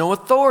 he has no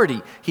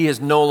authority. He is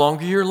no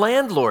longer your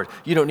landlord.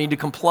 You don't need to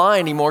comply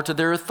anymore to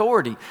their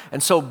authority.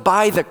 And so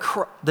by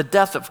the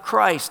death of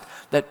Christ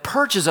that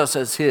purchases us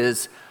as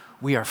his,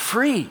 we are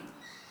free.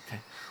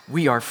 Okay?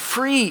 We are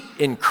free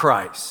in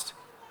Christ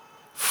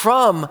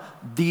from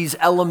these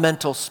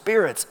elemental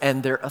spirits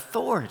and their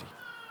authority.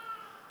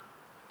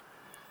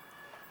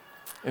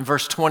 In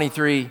verse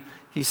 23,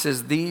 he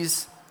says,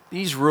 These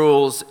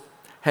rules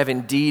have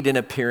indeed an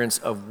appearance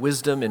of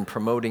wisdom in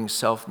promoting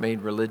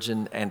self-made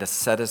religion and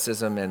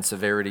asceticism and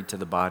severity to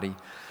the body,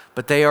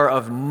 but they are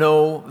of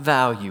no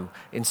value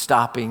in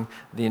stopping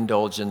the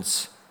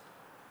indulgence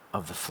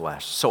of the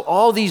flesh. So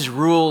all these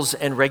rules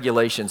and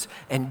regulations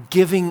and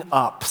giving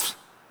up,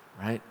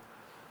 right?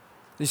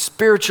 The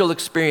spiritual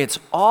experience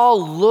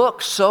all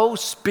look so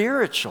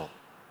spiritual.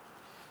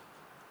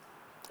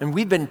 And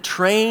we've been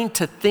trained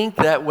to think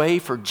that way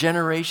for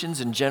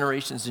generations and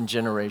generations and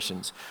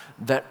generations.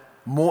 That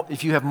more,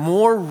 if you have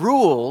more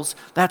rules,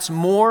 that's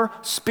more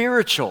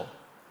spiritual.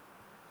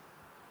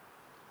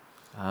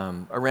 I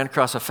ran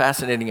across a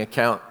fascinating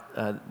account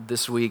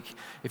this week.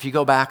 If you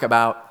go back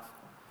about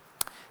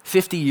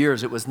 50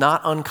 years, it was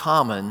not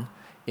uncommon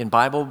in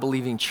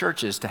Bible-believing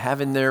churches to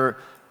have in their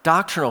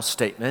doctrinal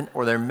statement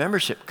or their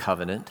membership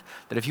covenant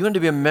that if you wanted to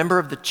be a member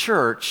of the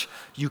church,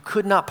 you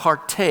could not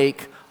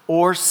partake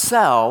or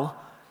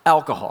sell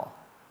alcohol.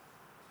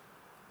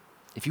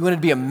 If you wanted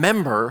to be a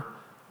member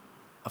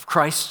of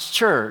Christ's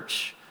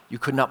church, you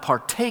could not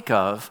partake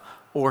of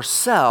or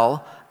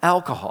sell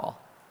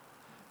alcohol.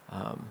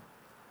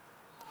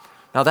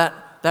 Now that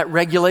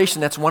regulation,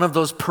 that's one of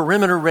those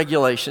perimeter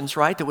regulations,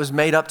 right, that was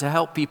made up to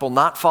help people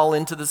not fall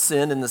into the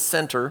sin in the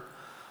center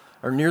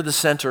or near the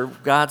center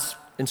of God's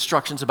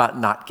instructions about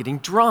not getting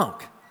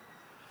drunk.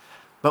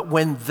 But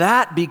when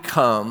that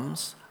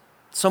becomes,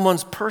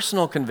 someone's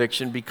personal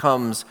conviction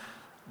becomes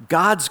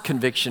God's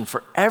conviction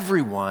for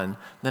everyone,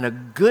 then a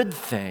good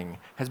thing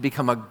has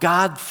become a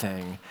God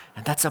thing,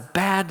 and that's a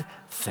bad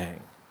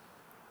thing.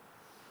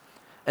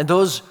 And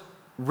those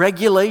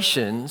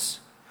regulations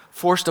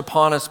forced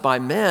upon us by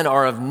men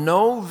are of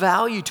no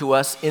value to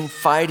us in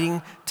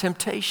fighting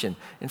temptation.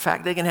 In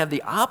fact, they can have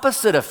the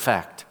opposite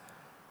effect.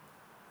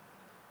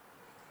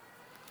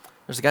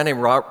 There's a guy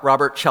named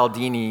Robert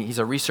Cialdini. He's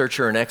a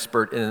researcher and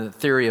expert in the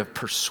theory of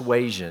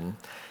persuasion.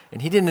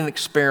 And he did an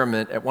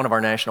experiment at one of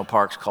our national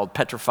parks called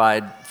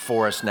Petrified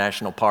Forest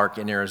National Park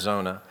in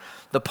Arizona.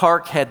 The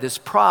park had this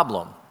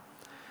problem.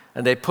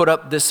 And they put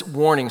up this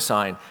warning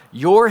sign.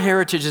 Your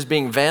heritage is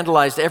being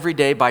vandalized every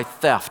day by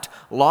theft.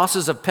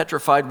 Losses of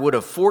petrified wood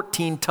of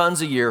 14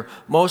 tons a year,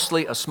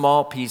 mostly a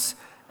small piece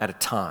at a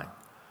time.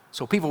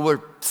 So people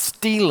were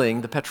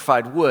stealing the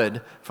petrified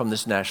wood from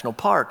this national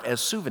park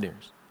as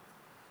souvenirs.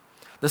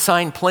 The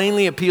sign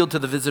plainly appealed to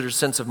the visitor's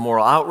sense of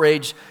moral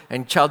outrage,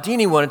 and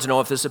Cialdini wanted to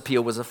know if this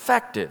appeal was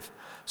effective.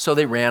 So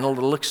they ran a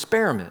little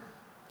experiment.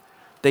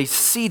 They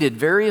seeded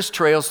various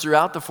trails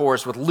throughout the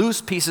forest with loose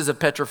pieces of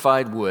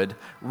petrified wood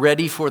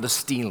ready for the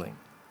stealing.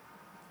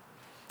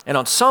 And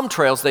on some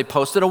trails, they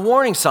posted a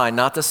warning sign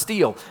not to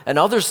steal, and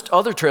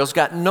other trails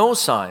got no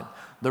sign.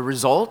 The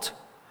result?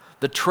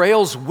 The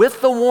trails with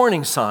the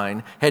warning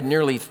sign had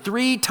nearly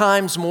 3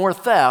 times more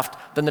theft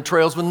than the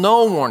trails with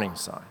no warning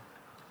sign.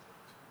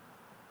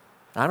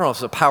 I don't know if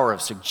it's the power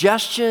of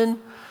suggestion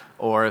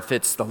or if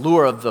it's the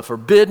lure of the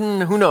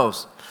forbidden, who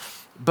knows?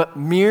 But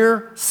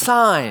mere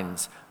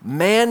signs,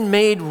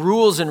 man-made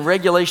rules and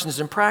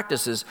regulations and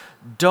practices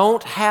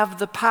don't have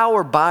the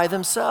power by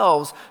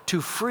themselves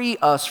to free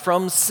us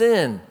from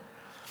sin.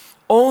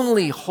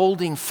 Only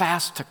holding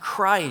fast to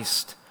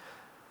Christ,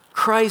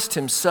 Christ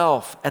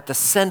himself at the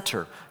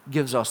center,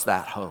 gives us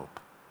that hope.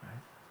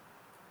 Right?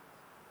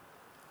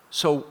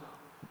 So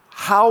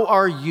how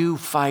are you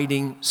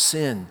fighting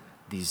sin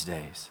these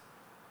days?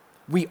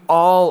 We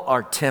all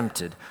are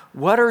tempted.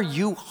 What are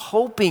you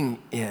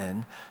hoping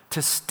in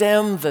to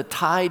stem the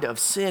tide of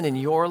sin in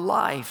your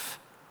life?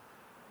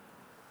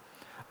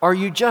 Are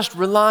you just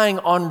relying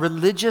on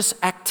religious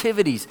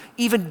activities,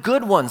 even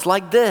good ones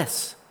like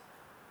this?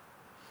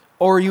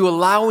 Or are you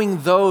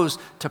allowing those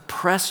to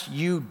press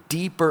you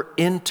deeper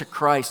into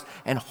Christ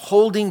and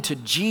holding to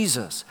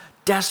Jesus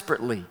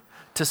desperately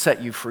to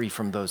set you free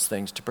from those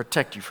things, to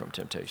protect you from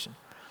temptation?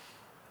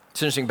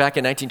 It's interesting, back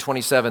in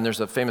 1927, there's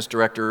a famous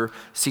director,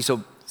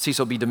 Cecil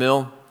B.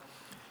 DeMille.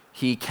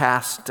 He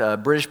cast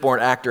British-born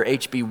actor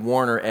H.B.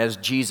 Warner as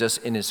Jesus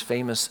in his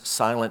famous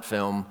silent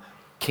film,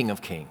 King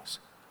of Kings.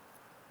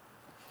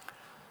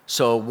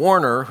 So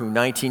Warner, who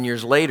 19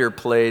 years later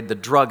played the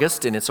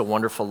druggist in It's a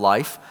Wonderful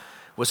Life,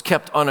 was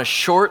kept on a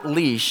short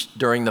leash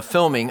during the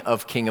filming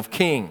of King of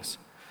Kings.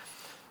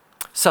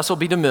 Cecil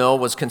B. DeMille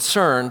was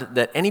concerned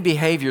that any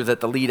behavior that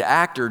the lead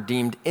actor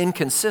deemed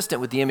inconsistent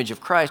with the image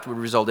of Christ would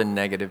result in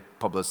negative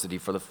publicity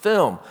for the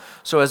film.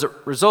 So as a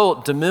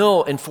result,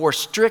 DeMille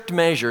enforced strict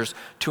measures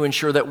to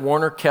ensure that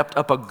Warner kept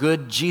up a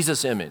good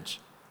Jesus image,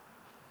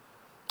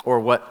 or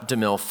what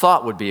DeMille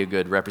thought would be a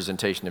good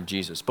representation of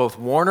Jesus. Both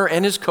Warner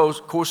and his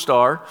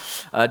co-star,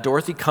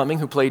 Dorothy Cumming,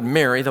 who played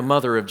Mary, the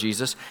mother of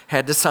Jesus,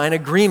 had to sign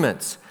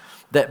agreements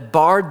that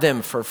barred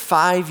them for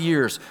 5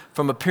 years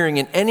from appearing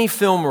in any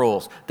film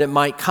roles that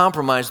might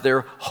compromise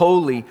their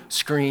holy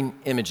screen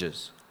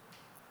images.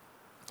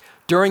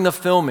 During the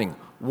filming,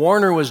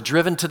 Warner was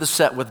driven to the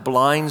set with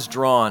blinds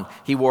drawn.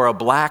 He wore a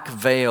black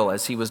veil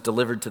as he was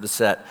delivered to the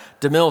set.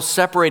 DeMille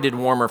separated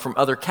Warner from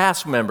other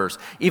cast members,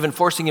 even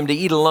forcing him to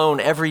eat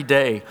alone every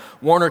day.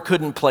 Warner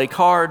couldn't play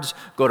cards,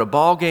 go to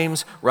ball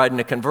games, ride in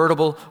a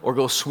convertible, or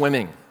go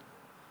swimming.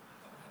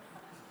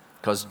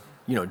 Because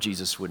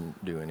Jesus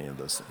wouldn't do any of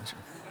those things.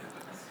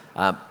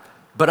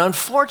 But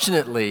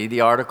unfortunately, the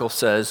article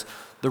says,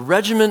 the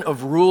regimen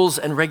of rules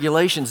and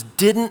regulations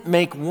didn't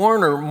make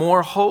Warner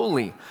more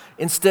holy.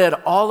 Instead,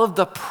 all of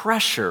the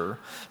pressure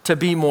to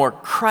be more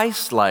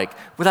Christ-like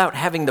without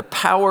having the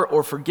power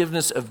or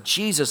forgiveness of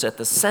Jesus at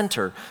the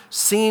center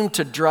seemed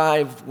to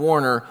drive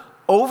Warner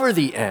over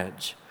the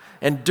edge.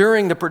 And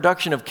during the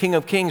production of King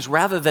of Kings,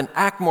 rather than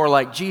act more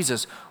like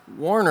Jesus,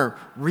 Warner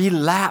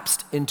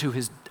relapsed into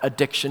his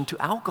addiction to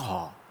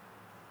alcohol.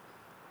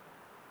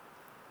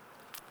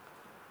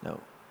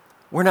 No,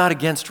 we're not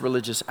against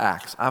religious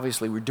acts.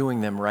 Obviously, we're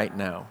doing them right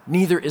now.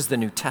 Neither is the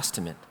New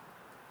Testament.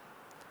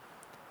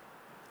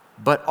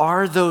 But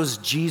are those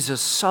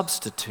Jesus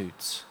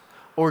substitutes,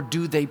 or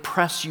do they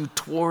press you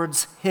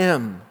towards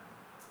him?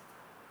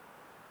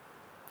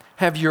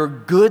 Have your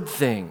good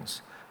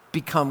things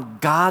become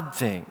God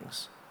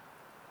things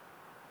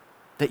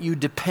that you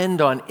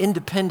depend on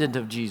independent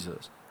of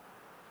Jesus,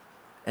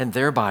 and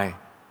thereby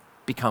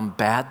become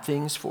bad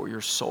things for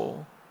your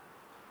soul?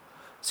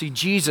 See,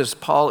 Jesus,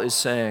 Paul is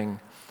saying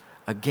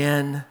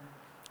again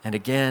and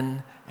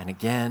again and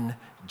again,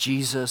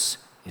 Jesus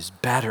is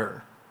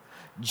better.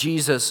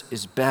 Jesus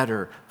is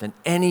better than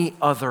any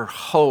other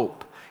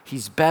hope.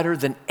 He's better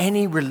than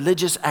any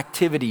religious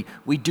activity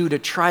we do to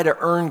try to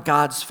earn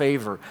God's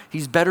favor.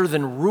 He's better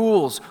than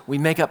rules we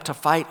make up to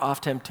fight off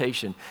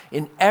temptation.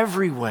 In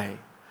every way,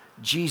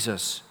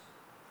 Jesus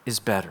is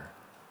better.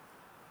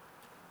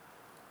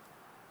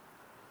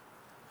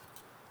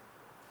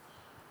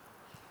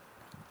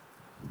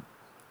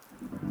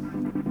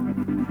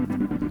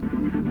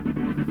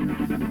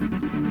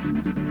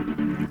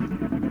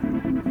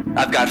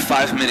 I've got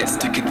 5 minutes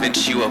to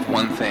convince you of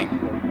one thing.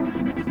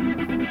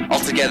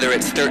 Altogether,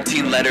 it's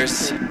 13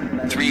 letters,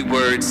 3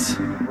 words,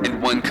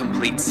 and 1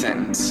 complete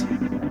sentence.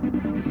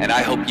 And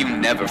I hope you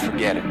never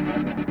forget it.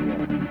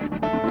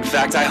 In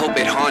fact, I hope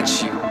it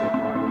haunts you.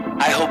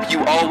 I hope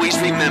you always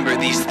remember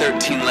these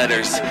 13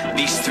 letters,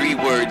 these 3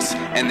 words,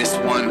 and this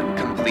 1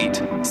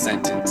 complete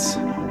sentence.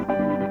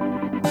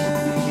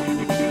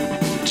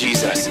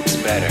 Jesus is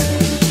better.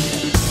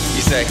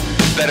 You say,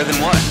 better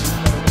than what?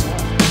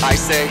 I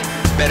say,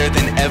 better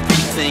than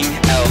everything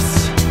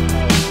else.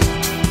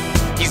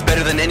 He's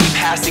better than any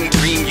passing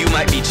dream you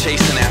might be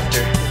chasing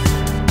after.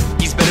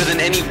 He's better than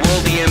any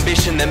worldly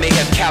ambition that may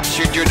have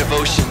captured your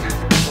devotion.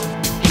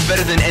 He's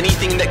better than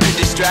anything that could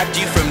distract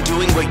you from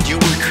doing what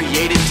you were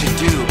created to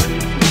do.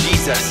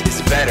 Jesus is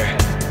better.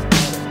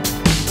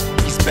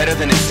 He's better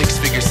than a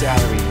 6-figure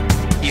salary.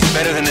 He's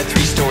better than a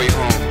 3-story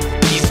home.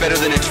 He's better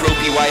than a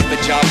trophy wife, a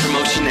job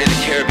promotion, and a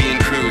Caribbean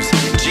cruise.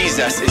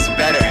 Jesus is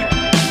better.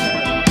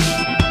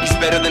 He's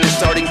better than a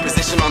starting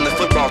position on the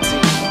football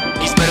team.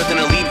 He's better than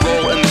a lead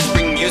role in the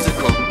spring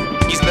musical.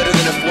 He's better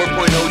than a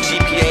 4.0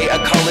 GPA, a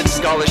college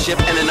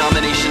scholarship, and a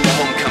nomination to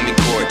homecoming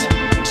court.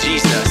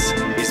 Jesus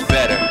is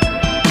better.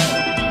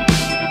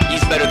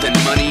 He's better than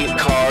money,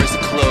 cars,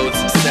 clothes,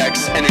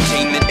 sex,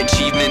 entertainment,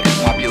 achievement, and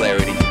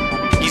popularity.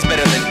 He's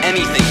better than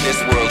anything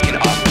this world can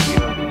offer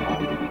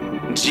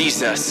you.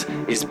 Jesus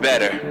is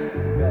better.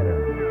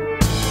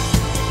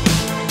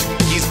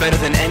 He's better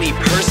than any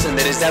person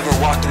that has ever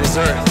walked this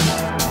earth.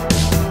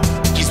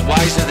 He's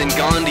wiser than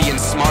Gandhi and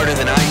smarter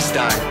than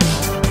Einstein.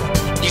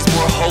 He's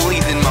more holy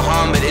than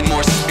Muhammad and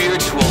more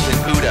spiritual than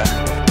Buddha.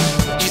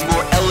 He's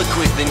more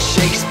eloquent than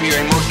Shakespeare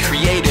and more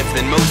creative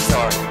than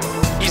Mozart.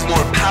 He's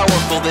more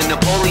powerful than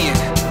Napoleon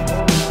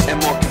and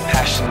more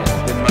compassionate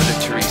than Mother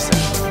Teresa.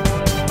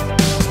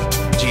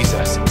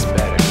 Jesus is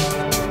better.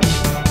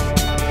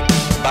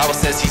 The Bible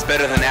says he's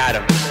better than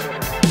Adam,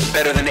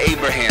 better than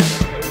Abraham,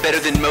 better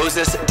than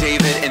Moses,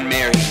 David, and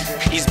Mary.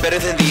 He's better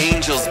than the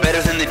angels,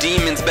 better than the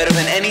demons, better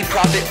than any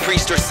prophet,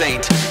 priest, or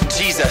saint.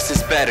 Jesus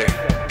is better.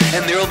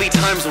 And there will be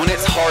times when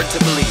it's hard to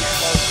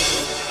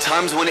believe.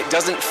 Times when it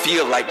doesn't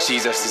feel like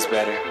Jesus is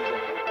better.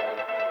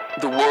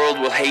 The world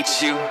will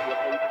hate you,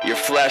 your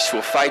flesh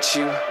will fight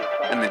you,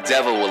 and the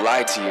devil will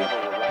lie to you.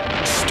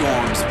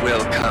 Storms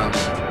will come.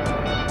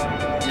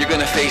 You're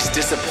gonna face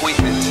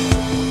disappointment,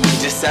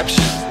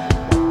 deception,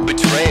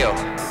 betrayal,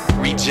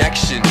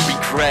 rejection,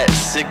 regret,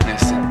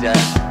 sickness, and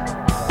death.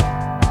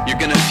 You're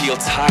gonna feel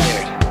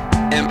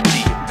tired,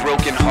 empty,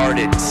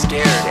 brokenhearted,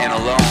 scared, and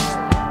alone.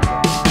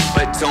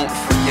 But don't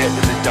forget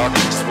in the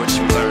darkness what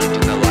you learned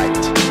in the light.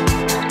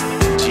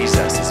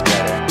 Jesus is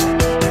better.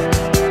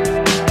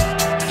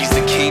 He's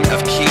the King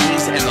of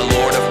kings and the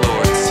Lord of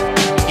lords.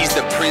 He's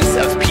the Prince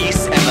of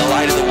peace and the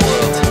light of the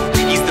world.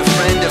 He's the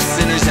friend of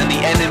sinners and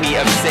the enemy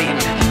of Satan.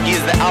 He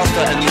is the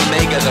Alpha and the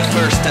Omega, the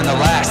first and the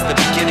last, the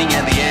beginning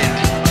and the end.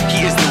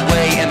 He is the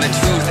way and the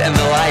truth and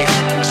the life.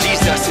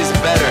 Jesus is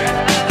better.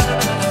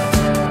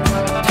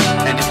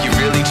 And if you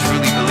really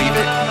truly believe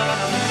it,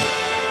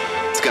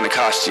 it's gonna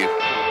cost you.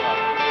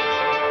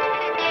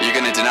 You're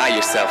gonna deny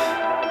yourself,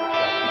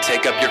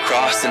 take up your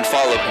cross and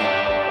follow him.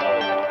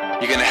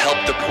 You're gonna help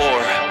the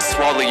poor,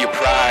 swallow your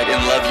pride and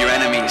love your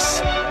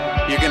enemies.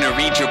 You're gonna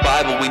read your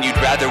Bible when you'd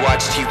rather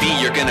watch TV.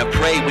 You're gonna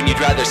pray when you'd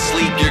rather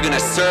sleep. You're gonna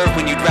serve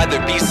when you'd rather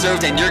be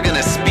served. And you're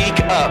gonna speak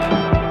up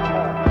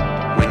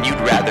when you'd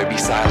rather be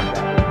silent.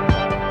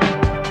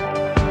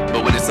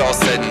 But when it's all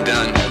said and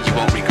done, you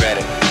won't regret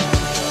it.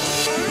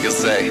 You'll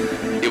say,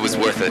 it was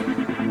worth it.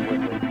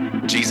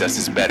 Jesus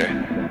is better.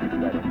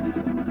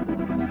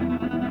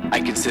 I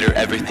consider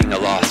everything a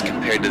loss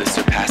compared to the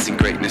surpassing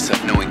greatness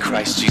of knowing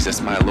Christ Jesus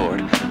my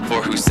Lord,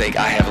 for whose sake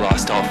I have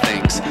lost all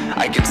things.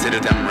 I consider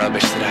them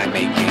rubbish that I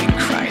may gain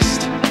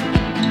Christ.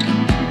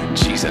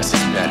 Jesus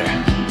is better.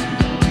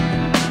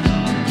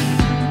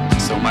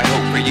 So my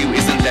hope for you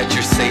isn't that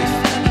you're safe,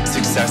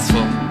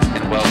 successful,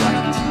 and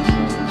well-liked.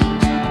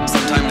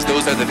 Sometimes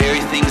those are the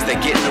very things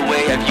that get in the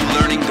way of you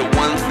learning the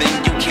one thing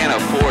you can't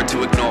afford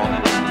to ignore,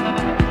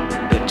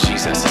 that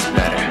Jesus is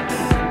better.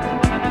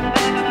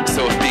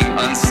 So if being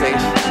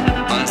unsafe,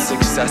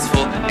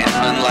 unsuccessful, and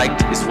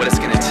unliked is what it's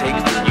going to take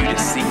for you to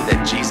see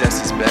that Jesus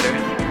is better,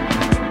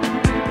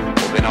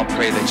 well then I'll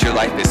pray that your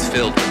life is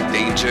filled with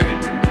danger,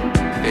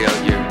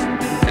 failure,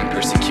 and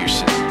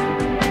persecution.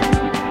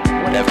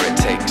 Whatever it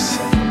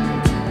takes,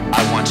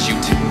 I want you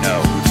to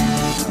know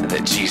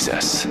that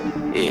Jesus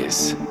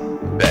is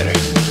better.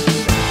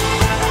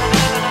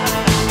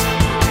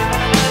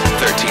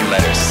 13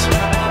 letters.